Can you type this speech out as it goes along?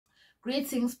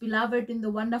Greetings, beloved, in the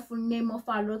wonderful name of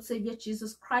our Lord Savior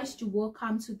Jesus Christ. You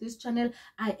welcome to this channel.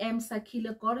 I am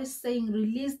Sakila. God is saying,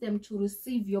 release them to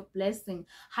receive your blessing.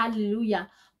 Hallelujah.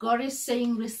 God is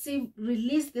saying,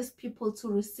 release these people to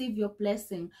receive your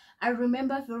blessing. I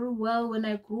remember very well when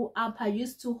I grew up, I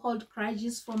used to hold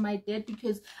grudges for my dad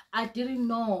because I didn't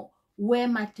know where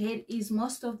my dad is.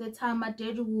 Most of the time my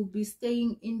dad will be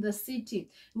staying in the city.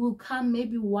 He will come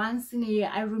maybe once in a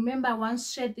year. I remember I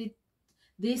once shared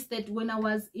that when I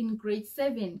was in grade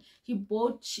 7, he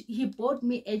bought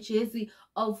me a jersey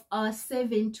of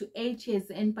 7 to 8 years,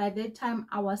 and by that time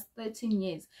I was 13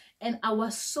 years, and I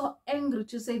was so angry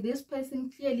to say, this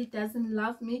person clearly doesn't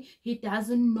love me, he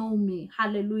doesn't know me.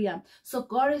 Hallelujah. So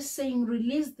God is saying,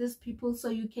 release these people so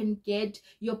you can get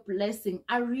your blessing.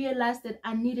 I realized that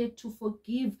I needed to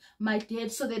forgive my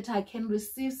dad so that I can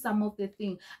receive some of the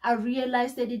things. I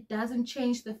realized that it doesn't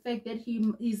change the fact that he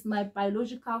is my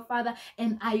biological father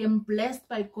and I am blessed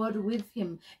by God with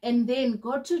him. And then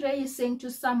God today is saying to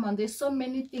someone, there's so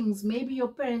many things. Maybe your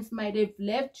parents might have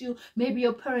left you. Maybe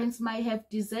your parents might have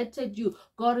deserted you.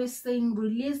 God is saying,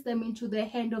 release them into the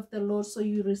hand of the Lord so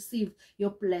you receive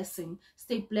your blessing.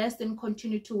 Stay blessed and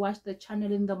continue to watch the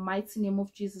channel in the mighty name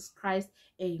of Jesus Christ.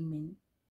 Amen.